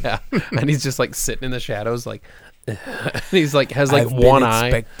 Yeah, and he's just like sitting in the shadows, like, and he's like has like I've one been eye.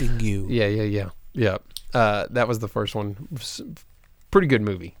 expecting you. Yeah. That was the first one. Pretty good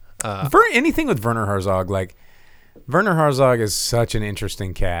movie. For anything with Werner Herzog, like Werner Herzog is such an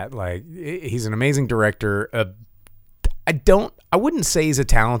interesting cat. Like he's an amazing director. I wouldn't say he's a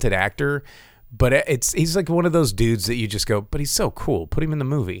talented actor, but he's like one of those dudes that you just go, but he's so cool. Put him in the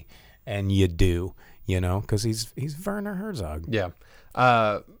movie, and you do, you know, because he's Werner Herzog. Yeah.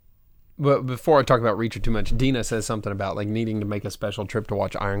 But before I talk about Reacher too much, Dina says something about like needing to make a special trip to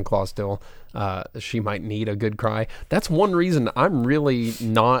watch Iron Claw still. She might need a good cry. That's one reason I'm really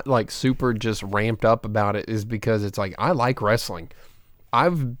not like super just ramped up about it, is because it's like I like wrestling.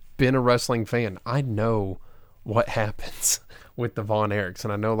 I've been a wrestling fan. I know what happens with the Von Erichs,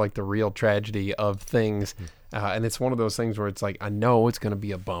 and I know like the real tragedy of things. And it's one of those things where it's like I know it's going to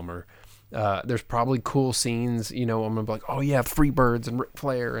be a bummer. There's probably cool scenes, you know, I'm gonna be like, oh yeah, Freebirds and Ric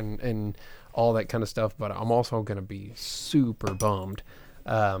Flair and all that kind of stuff, but I'm also gonna be super bummed.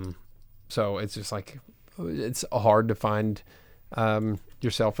 So it's just like it's hard to find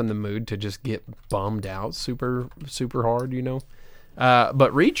yourself in the mood to just get bummed out super hard, you know.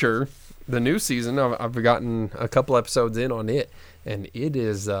 But Reacher, the new season, I've gotten a couple episodes in on it, and it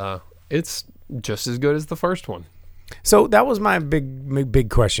is it's just as good as the first one. So that was my big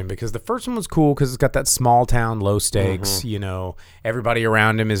question, because the first one was cool because it's got that small town, low stakes, you know, everybody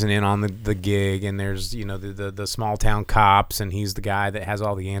around him isn't in on the gig, and there's, you know, the small town cops, and he's the guy that has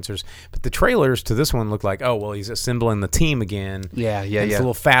all the answers. But the trailers to this one look like, oh, well, he's assembling the team again. Yeah. It's a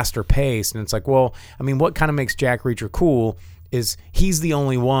little faster paced, and it's like, well, I mean, what kind of makes Jack Reacher cool is he's the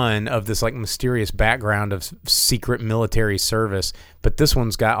only one of this like mysterious background of secret military service, but this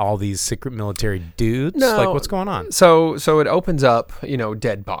one's got all these secret military dudes. No. Like, what's going on? So it opens up,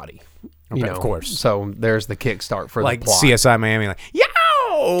 dead body. Okay, of course. So there's the kickstart for Like the plot. CSI Miami, like,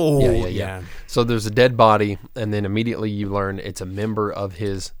 Yeah. So there's a dead body, and then immediately you learn it's a member of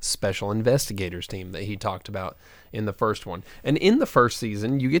his special investigators team that he talked about in the first one. And in the first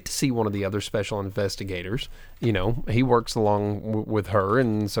season, you get to see one of the other special investigators. He works along with her,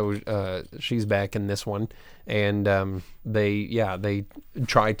 and so she's back in this one. And they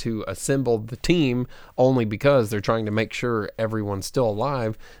try to assemble the team only because they're trying to make sure everyone's still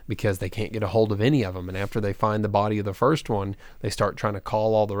alive, because they can't get a hold of any of them. And after they find the body of the first one, they start trying to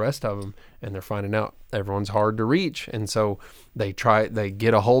call all the rest of them, and they're finding out everyone's hard to reach. And so they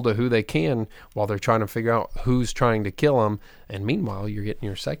get a hold of who they can while they're trying to figure out who's trying to kill them. And meanwhile, you're getting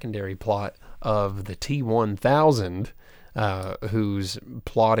your secondary plot of the T-1000, who's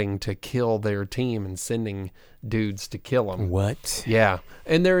plotting to kill their team and sending dudes to kill them. What? Yeah.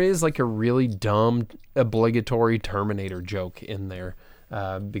 And there is like a really dumb obligatory Terminator joke in there,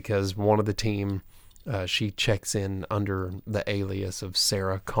 because one of the team, she checks in under the alias of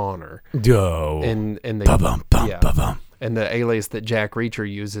Sarah Connor. Yo. And they, Ba-bum, bum, yeah. ba-bum. And the alias that Jack Reacher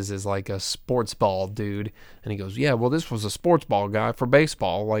uses is like a sports ball dude. And he goes, yeah, well, this was a sports ball guy for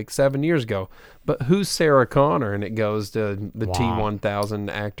baseball like 7 years ago. But who's Sarah Connor? And it goes to the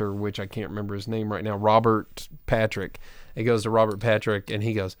T-1000 actor, which I can't remember his name right now, Robert Patrick. It goes to Robert Patrick, and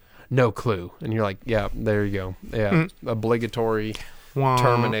he goes, no clue. And you're like, yeah, there you go. Yeah, obligatory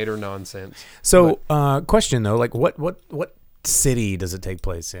Terminator nonsense. So, question though, like what city does it take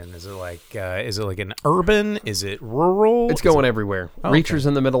place in? Is it like an urban? Is it rural? It's going everywhere. Oh, Reacher's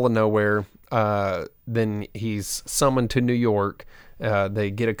in the middle of nowhere. Then he's summoned to New York.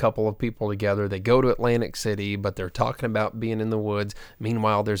 They get a couple of people together. They go to Atlantic City, but they're talking about being in the woods.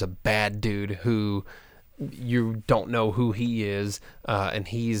 Meanwhile, there's a bad dude who you don't know who he is, and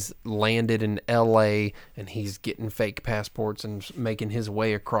he's landed in L.A., and he's getting fake passports and making his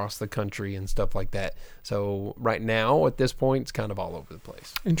way across the country and stuff like that. So right now, at this point, it's kind of all over the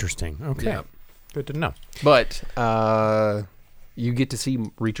place. Interesting. Okay. Yeah. Good to know. But you get to see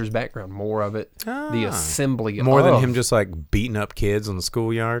Reacher's background, more of it, the assembly More than of- him just like beating up kids on the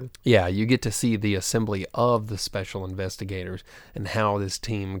schoolyard. Yeah, you get to see the assembly of the special investigators and how this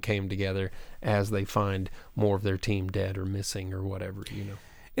team came together as they find more of their team dead or missing or whatever,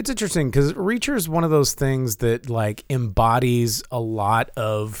 It's interesting because Reacher is one of those things that like embodies a lot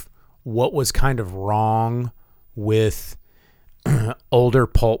of what was kind of wrong with older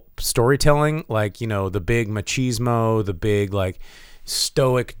pulp storytelling, like, the big machismo, the big like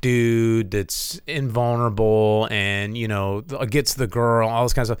stoic dude that's invulnerable and gets the girl, all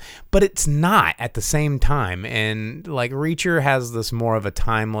this kind of stuff, but it's not at the same time. And like Reacher has this more of a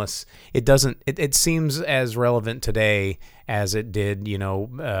timeless, it seems as relevant today as it did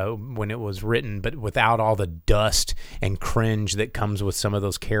when it was written, but without all the dust and cringe that comes with some of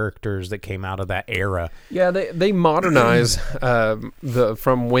those characters that came out of that era. Yeah, they modernize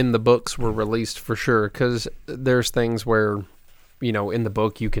from when the books were released for sure, because there's things where in the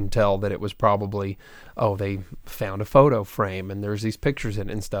book you can tell that it was probably, they found a photo frame and there's these pictures in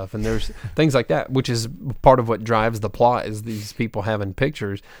it and stuff, and there's things like that, which is part of what drives the plot, is these people having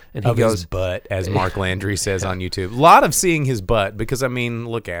pictures. And he of goes, his butt, as Mark Landry says on YouTube. A lot of seeing his butt, because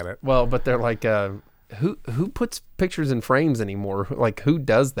look at it. well, but they're like, who puts pictures in frames anymore? Like, who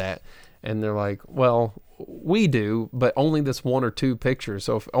does that? And they're like, well, we do, but only this one or two pictures.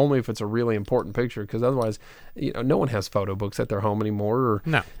 So only if it's a really important picture, because otherwise, no one has photo books at their home anymore, or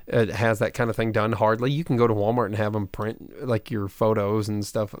No. has that kind of thing done. Hardly. You can go to Walmart and have them print like your photos and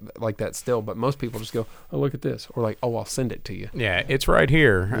stuff like that still, but most people just go, oh, look at this, or like, oh, I'll send it to you. Yeah, it's right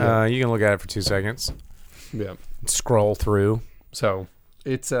here. Yeah. You can look at it for 2 seconds. Yeah. Scroll through. So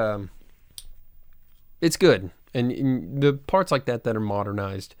it's good, and the parts like that are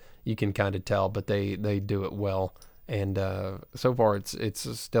modernized, you can kind of tell, but they do it well. And so far, it's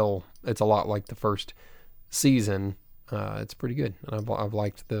a lot like the first season. It's pretty good, and I've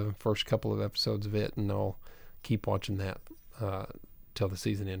liked the first couple of episodes of it, and I'll keep watching that till the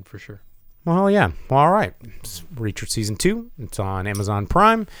season end for sure. Well, yeah. Well, all right. It's Reacher Season 2. It's on Amazon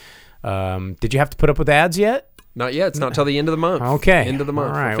Prime. Did you have to put up with ads yet? Not yet. It's not till the end of the month. Okay. End of the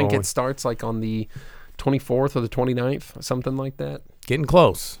month. All right, I think well, it starts like on the 24th or the 29th, something like that. Getting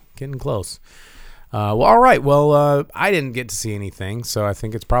close. Well, all right. Well, I didn't get to see anything, so I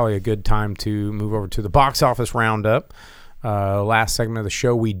think it's probably a good time to move over to the box office roundup. last segment of the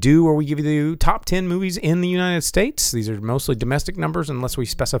show we do where we give you the top 10 movies in the United States. These are mostly domestic numbers unless we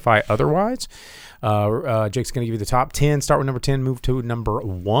specify otherwise. Jake's going to give you the top 10. Start with number 10, move to number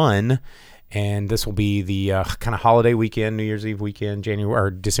 1. And this will be the kind of holiday weekend, New Year's Eve weekend,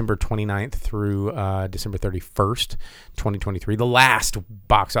 December 29th through December 31st, 2023. The last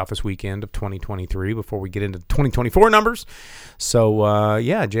box office weekend of 2023 before we get into 2024 numbers. So,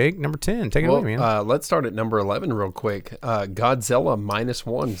 Jake, number 10. Take it away, man. Let's start at number 11 real quick. Godzilla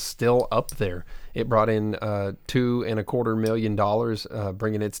 -1, still up there. It brought in $2.25 million,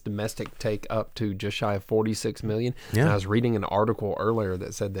 bringing its domestic take up to just shy of $46 million. Yeah. And I was reading an article earlier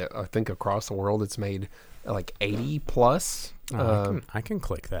that said that I think across the world it's made like 80 plus. I can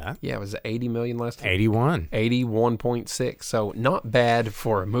click that. Yeah, it was 80 million last time. 81. 81.6. So not bad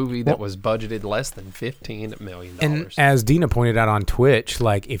for a movie that was budgeted less than $15 million. And as Dina pointed out on Twitch,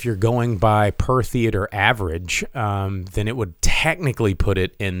 like if you're going by per theater average, then it would technically put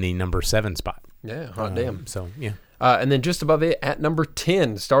it in the number 7 spot. Yeah, hot damn. So, yeah. And then just above it, at number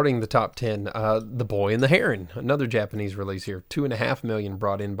 10, starting the top 10, The Boy and the Heron, another Japanese release here. $2.5 million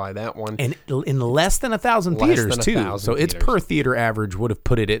brought in by that one. And in less than 1,000 theaters, too. So its per theater average would have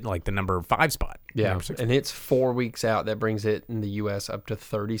put it at like the number 5 spot. Yeah, and it's 4 weeks out. That brings it in the U.S. up to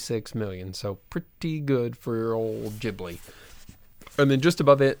 $36 million. So pretty good for your old Ghibli. And then just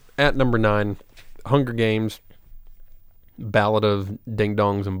above it, at number 9, Hunger Games, Ballad of Ding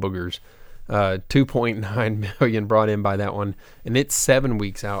Dongs and Boogers. 2.9 million brought in by that one, and it's 7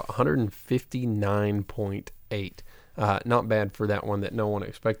 weeks out, 159.8. Not bad for that one that no one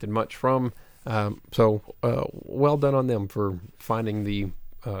expected much from. So well done on them for finding the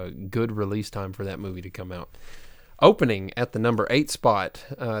good release time for that movie to come out. Opening at the number 8 spot,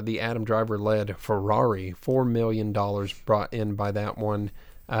 the Adam Driver led Ferrari, $4 million brought in by that one.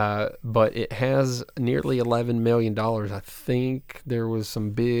 But it has nearly $11 million. I think there was some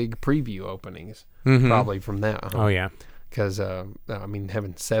big preview openings probably from that. Oh, yeah. Because, having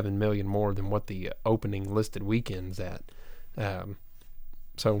 $7 million more than what the opening listed weekend's at.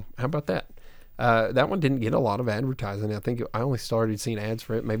 So how about that? That one didn't get a lot of advertising. I think I only started seeing ads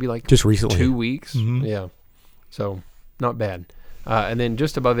for it maybe like just recently. 2 weeks. Yeah. So not bad. And then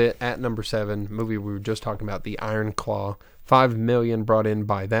just above it at number 7, movie we were just talking about, The Iron Claw. $5 million brought in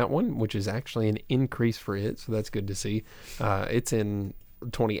by that one, which is actually an increase for it, so that's good to see. It's in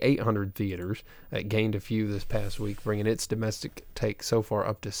 2,800 theaters. It gained a few this past week, bringing its domestic take so far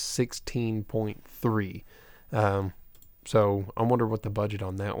up to 16.3. So I wonder what the budget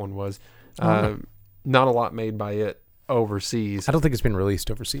on that one was. Not a lot made by it overseas. I don't think it's been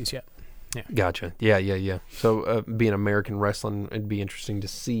released overseas yet. Yeah. Gotcha. Yeah. So being American wrestling, it'd be interesting to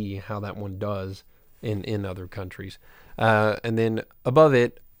see how that one does in other countries. And then above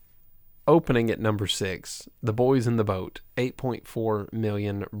it, opening at number 6, The Boys in the Boat, $8.4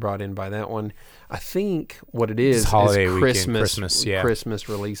 million brought in by that one. I think what it is holiday Christmas, weekend, yeah. Christmas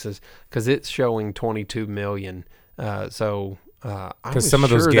releases, because it's showing $22 million. I was some of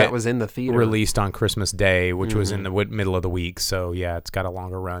those sure get that was in the theater. Released on Christmas Day, which was in the middle of the week. So yeah, it's got a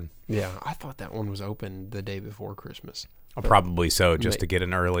longer run. Yeah, I thought that one was open the day before Christmas. Probably so, just to get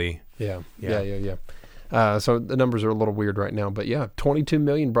an early. Yeah. So the numbers are a little weird right now, but yeah, $22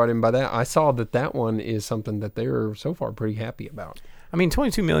 million brought in by that. I saw that one is something that they're so far pretty happy about. I mean,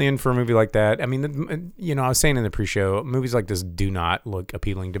 $22 million for a movie like that. I mean, I was saying in the pre-show, movies like this do not look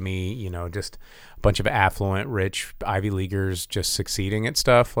appealing to me. Just a bunch of affluent, rich Ivy Leaguers just succeeding at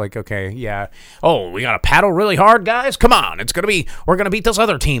stuff. Like, okay, yeah. Oh, we got to paddle really hard, guys. Come on, we're gonna beat this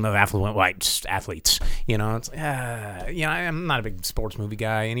other team of affluent white athletes. It's I'm not a big sports movie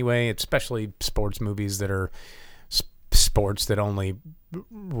guy anyway. Especially sports movies that are sports that only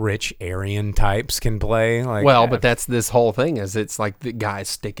rich Aryan types can play. But that's this whole thing is it's like the guy's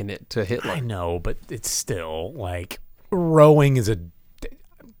sticking it to Hitler. I know, but it's still like rowing is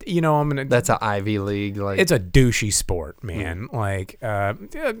that's an Ivy League. It's a douchey sport, man.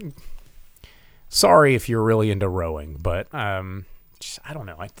 Sorry if you're really into rowing, but I don't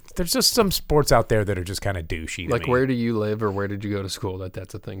know. There's just some sports out there that are just kind of douchey. Like, where do you live or where did you go to school?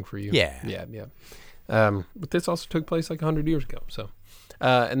 That's a thing for you. Yeah. But this also took place like 100 years ago. So,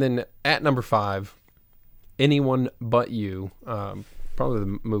 and then at number 5, Anyone But You, probably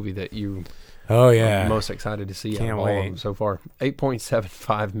the movie that you are most excited to see out of all of them so far.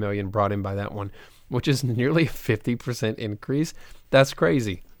 $8.75 million brought in by that one, which is nearly a 50% increase. That's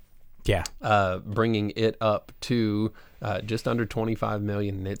crazy. Yeah. Bringing it up to just under $25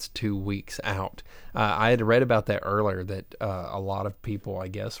 million, and it's 2 weeks out. I had read about that earlier, that a lot of people, I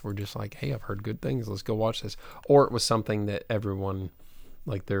guess, were just like, hey, I've heard good things. Let's go watch this. Or it was something that everyone,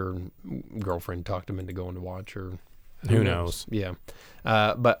 like their girlfriend talked them into going to watch, or Who knows? Yeah.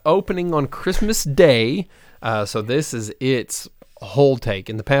 But opening on Christmas Day, so this is its whole take.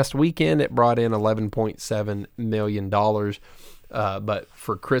 In the past weekend, it brought in $11.7 million. But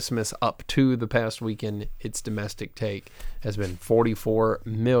for Christmas up to the past weekend, its domestic take has been $44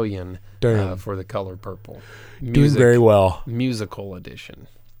 million for The Color Purple. Doing very well. Musical edition.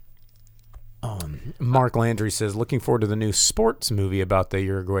 Mark Landry says, looking forward to the new sports movie about the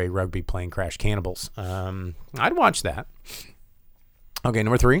Uruguay rugby plane crash cannibals. I'd watch that. Okay,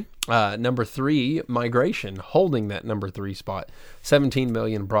 number 3. Number 3, Migration, holding that number 3 spot. $17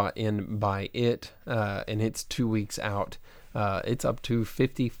 million brought in by it, and it's 2 weeks out. It's up to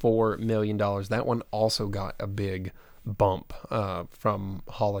 $54 million. That one also got a big bump from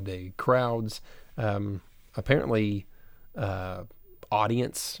holiday crowds. Apparently,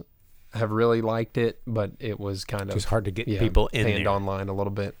 audience have really liked it, but it was kind of just hard to get people in panned there online a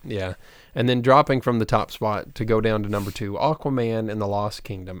little bit. Yeah. And then dropping from the top spot to go down to number 2, Aquaman and the Lost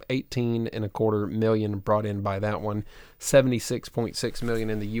Kingdom. $18.25 million brought in by that one. $76.6 million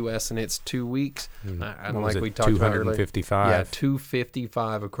in the U.S. in its 2 weeks. I don't like we talked about earlier. 255. Yeah,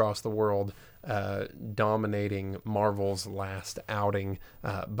 255 across the world, dominating Marvel's last outing,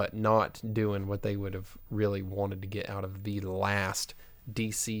 but not doing what they would have really wanted to get out of the last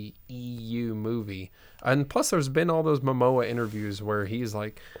DC EU movie. And plus there's been all those Momoa interviews where he's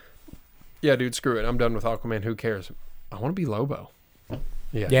like, yeah, dude, screw it, I'm done with Aquaman, who cares? I want to be Lobo.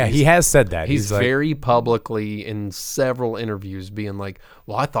 Yeah, he has said that. He's like, very publicly in several interviews being like,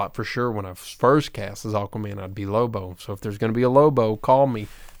 well, I thought for sure when I first cast as Aquaman I'd be Lobo, so if there's going to be a Lobo, call me.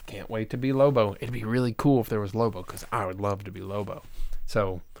 Can't wait to be Lobo. It'd be really cool if there was Lobo, because I would love to be Lobo.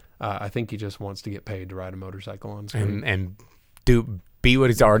 So I think he just wants to get paid to ride a motorcycle on screen. And be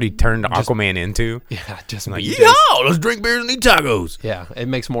what he's already turned Aquaman into. Yeah, just like, be let's drink beers and eat tacos. Yeah, it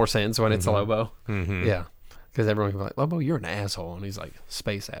makes more sense when it's Lobo. Mm-hmm. Yeah, because everyone can be like, Lobo, you're an asshole. And he's like,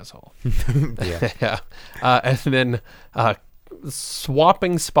 space asshole. Yeah. Yeah. And then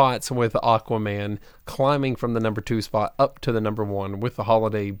swapping spots with Aquaman, climbing from the number 2 spot up to the number 1 with the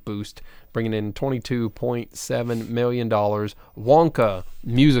holiday boost, bringing in $22.7 million. Wonka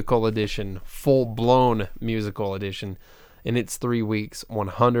musical edition, full-blown musical edition. In its 3 weeks,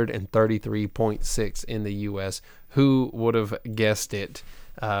 133.6 in the U.S. Who would have guessed it?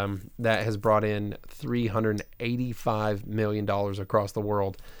 That has brought in $385 million across the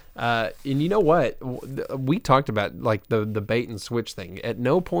world. And you know what? We talked about like the bait and switch thing. At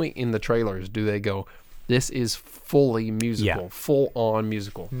no point in the trailers do they go, this is fully musical, full on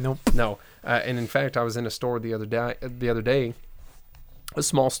musical. Nope. No. And in fact, I was in a store the other day, a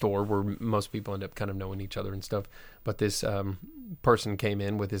small store where most people end up kind of knowing each other and stuff. But this person came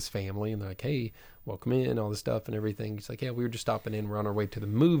in with his family, and they're like, hey, welcome in, all this stuff and everything. He's like, yeah, we were just stopping in. We're on our way to the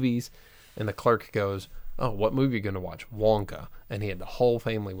movies. And the clerk goes, oh, what movie are you going to watch? Wonka. And he had the whole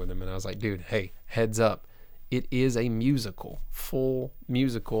family with him. And I was like, dude, hey, heads up. It is a musical, full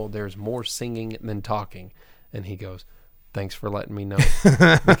musical. There's more singing than talking. And he goes, thanks for letting me know.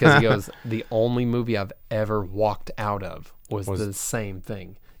 Because he goes, the only movie I've ever walked out of was the same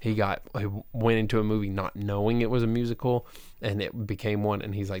thing. He went into a movie not knowing it was a musical, and it became one,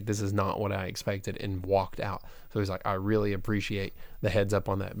 and he's like, this is not what I expected, and walked out. So he's like, I really appreciate the heads up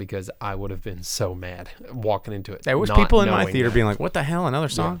on that, because I would have been so mad walking into it. There was people in my theater being like, what the hell, another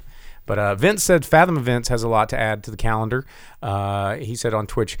song? Yeah. But Vince said Fathom Events has a lot to add to the calendar. He said on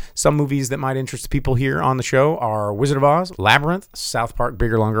Twitch, some movies that might interest people here on the show are Wizard of Oz, Labyrinth, South Park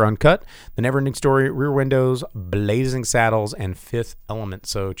Bigger, Longer, Uncut, The Neverending Story, Rear Windows, Blazing Saddles, and Fifth Element.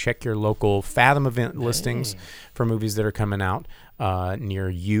 So check your local Fathom Event listings for movies that are coming out near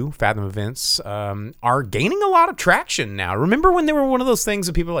you. Fathom Events are gaining a lot of traction now. Remember when they were one of those things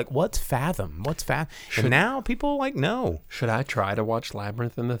that people were like, what's Fathom? What's Fathom? And now people like, no. Should I try to watch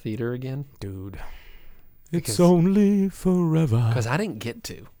Labyrinth in the theater again? Dude. It's only forever. Because I didn't get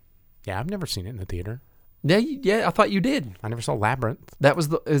to. Yeah, I've never seen it in the theater. Yeah, I thought you did. I never saw Labyrinth.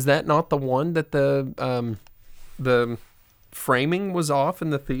 Is that not the one that the framing was off in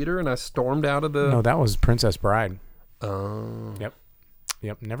the theater and I stormed out of the... No, that was Princess Bride. Oh.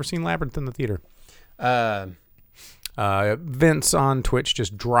 Yep. Never seen Labyrinth in the theater. Vince on Twitch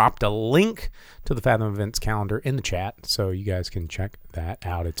just dropped a link to the Fathom Events calendar in the chat, so you guys can check that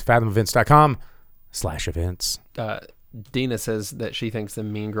out. It's fathomevents.com/events. Dina says that she thinks the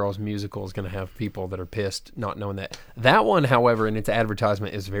Mean Girls musical is going to have people that are pissed not knowing that. That one, however, in its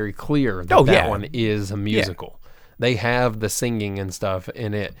advertisement is very clear that one is a musical. Yeah. They have the singing and stuff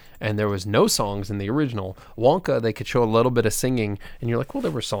in it, and there was no songs in the original. Wonka, they could show a little bit of singing, and you're like, well, there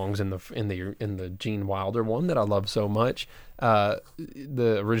were songs in the Gene Wilder one that I love so much.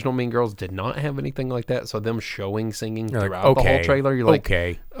 The original Mean Girls did not have anything like that, so them showing singing You're like, throughout the whole trailer, you're like,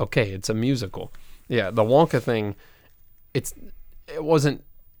 okay, it's a musical. Yeah, the Wonka thing, it wasn't.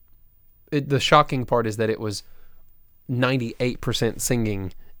 The shocking part is that it was 98%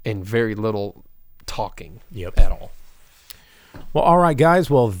 singing and very little talking at all. Well, all right, guys.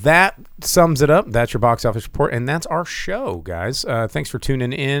 Well, that sums it up. That's your box office report, and that's our show, guys. Thanks for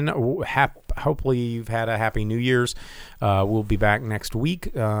tuning in. Hopefully, you've had a happy New Year's. We'll be back next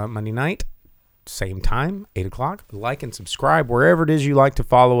week, Monday night. Same time, 8 o'clock. Like and subscribe wherever it is you like to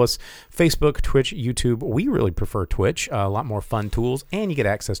follow us. Facebook, Twitch, YouTube. We really prefer Twitch. A lot more fun tools, and you get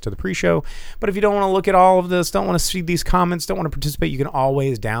access to the pre-show. But if you don't want to look at all of this, don't want to see these comments, don't want to participate, you can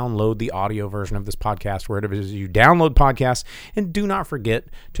always download the audio version of this podcast wherever it is you download podcasts. And do not forget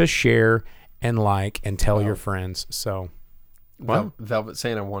to share and like and tell your friends. So, Velvet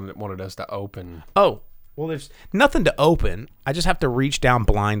Santa wanted us to open. Oh. Well, there's nothing to open. I just have to reach down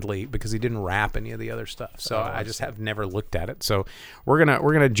blindly because he didn't wrap any of the other stuff. So I just have never looked at it. So we're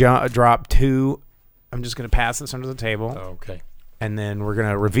gonna drop 2. I'm just gonna pass this under the table. Oh, okay. And then we're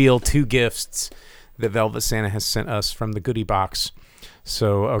gonna reveal 2 gifts that Velvet Santa has sent us from the goodie box.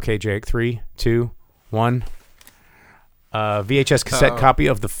 So okay, Jake, 3, 2, 1. VHS cassette copy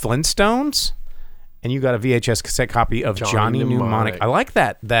of the Flintstones. And you got a VHS cassette copy of Johnny Mnemonic. I like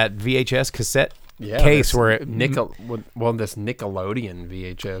that VHS cassette case where it this Nickelodeon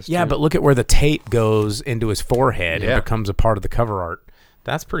VHS. Yeah, but look at where the tape goes into his forehead and becomes a part of the cover art.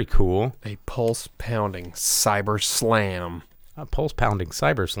 That's pretty cool. A pulse pounding cyber slam. A pulse pounding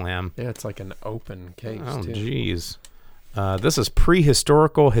cyber slam. Yeah, it's like an open case. Oh, too. Geez. This is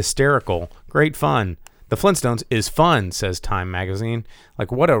prehistorical hysterical. Great fun. The Flintstones is fun, says Time Magazine.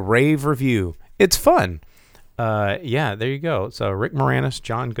 Like, what a rave review. It's fun. Yeah, there you go. So Rick Moranis,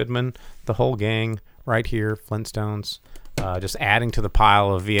 John Goodman, the whole gang right here, Flintstones, just adding to the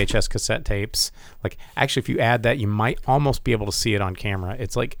pile of VHS cassette tapes. Like, actually, if you add that, you might almost be able to see it on camera.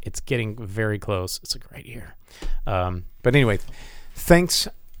 It's like, it's getting very close. It's like right here. But anyway, thanks,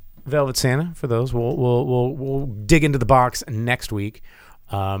 Velvet Santa, for those. We'll dig into the box next week.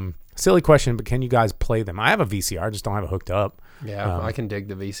 Silly question, but can you guys play them? I have a VCR, I just don't have it hooked up. Yeah, I can dig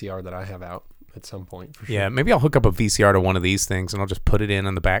the VCR that I have out at some point for sure. Yeah, maybe I'll hook up a VCR to one of these things and I'll just put it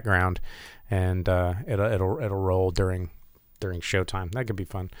in the background, and it'll roll during showtime. That could be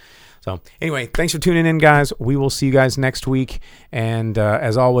fun. So anyway, thanks for tuning in, guys. We will see you guys next week. And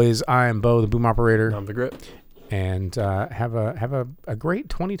as always, I am Bo, the boom operator. I'm the Grip. And have a great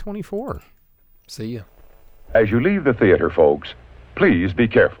 2024. See ya. As you leave the theater, folks, please be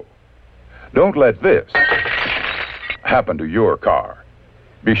careful. Don't let this happen to your car.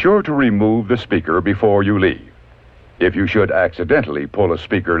 Be sure to remove the speaker before you leave. If you should accidentally pull a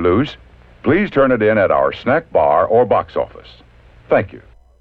speaker loose, please turn it in at our snack bar or box office. Thank you.